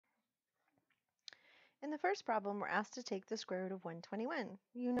In the first problem, we're asked to take the square root of 121.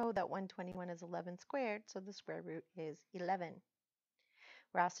 You know that 121 is 11 squared, so the square root is 11.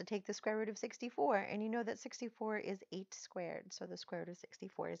 We're asked to take the square root of 64, and you know that 64 is 8 squared, so the square root of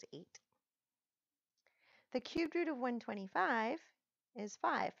 64 is 8. The cubed root of 125 is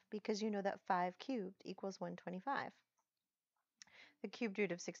 5, because you know that 5 cubed equals 125. The cubed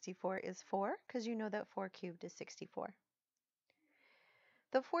root of 64 is 4, because you know that 4 cubed is 64.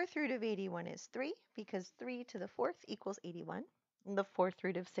 The fourth root of 81 is 3, because 3 to the fourth equals 81. And the fourth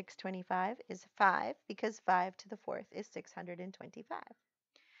root of 625 is 5, because 5 to the fourth is 625.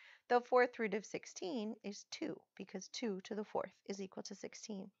 The fourth root of 16 is 2, because 2 to the fourth is equal to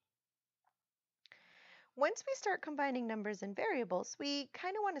 16. Once we start combining numbers and variables, we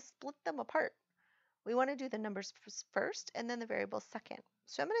kind of want to split them apart. We want to do the numbers first and then the variables second.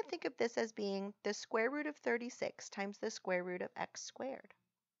 So I'm going to think of this as being the square root of 36 times the square root of x squared.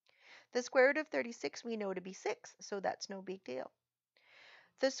 The square root of 36 we know to be 6, so that's no big deal.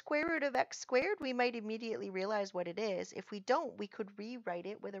 The square root of x squared, we might immediately realize what it is. If we don't, we could rewrite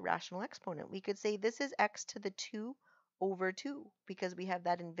it with a rational exponent. We could say this is x to the 2 over 2, because we have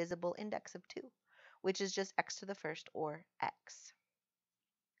that invisible index of 2, which is just x to the first, or x.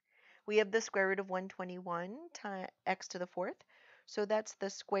 We have the square root of 121 times x to the fourth, so that's the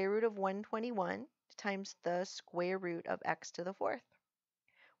square root of 121 times the square root of x to the fourth.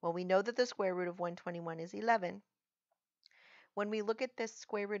 Well, we know that the square root of 121 is 11. When we look at this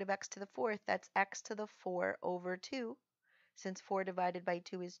square root of x to the fourth, that's x to the 4 over 2. Since 4 divided by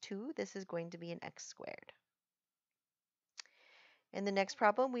 2 is 2, this is going to be an x squared. In the next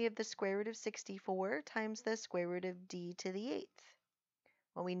problem, we have the square root of 64 times the square root of d to the 8th.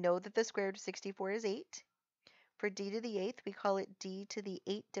 Well, we know that the square root of 64 is 8. For d to the 8th, we call it d to the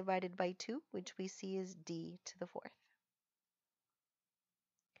 8 divided by 2, which we see is d to the 4th.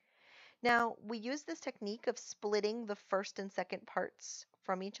 Now, we use this technique of splitting the first and second parts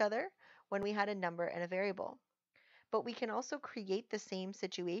from each other when we had a number and a variable. But we can also create the same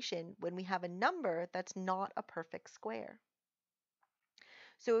situation when we have a number that's not a perfect square.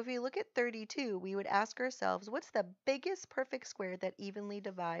 So if we look at 32, we would ask ourselves, what's the biggest perfect square that evenly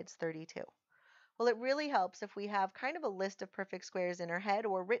divides 32? Well, it really helps if we have kind of a list of perfect squares in our head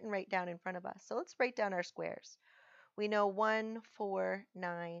or written right down in front of us. So let's write down our squares. We know 1, 4,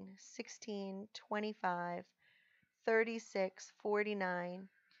 9, 16, 25, 36, 49,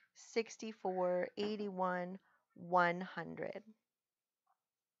 64, 81, 100.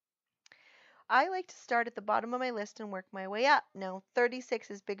 I like to start at the bottom of my list and work my way up. Now,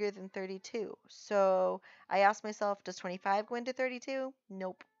 36 is bigger than 32. So I ask myself, does 25 go into 32?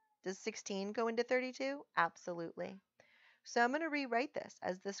 Nope. Does 16 go into 32? Absolutely. So I'm going to rewrite this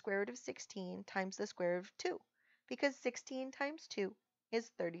as the square root of 16 times the square root of 2, because 16 times 2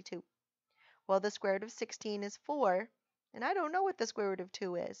 is 32. Well, the square root of 16 is 4, and I don't know what the square root of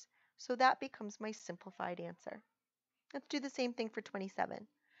 2 is, so that becomes my simplified answer. Let's do the same thing for 27.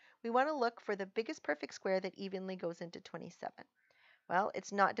 We want to look for the biggest perfect square that evenly goes into 27. Well,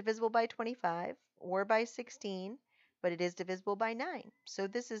 it's not divisible by 25 or by 16, but it is divisible by 9. So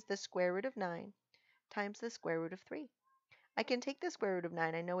this is the square root of 9 times the square root of 3. I can take the square root of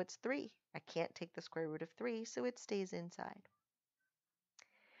 9. I know it's 3. I can't take the square root of 3, so it stays inside.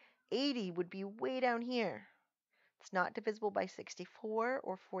 80 would be way down here. It's not divisible by 64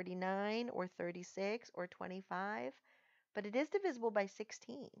 or 49 or 36 or 25, but it is divisible by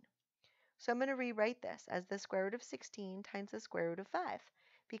 16. So I'm going to rewrite this as the square root of 16 times the square root of 5,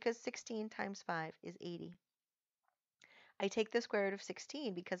 because 16 times 5 is 80. I take the square root of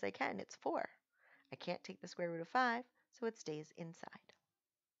 16 because I can. It's 4. I can't take the square root of 5, so it stays inside.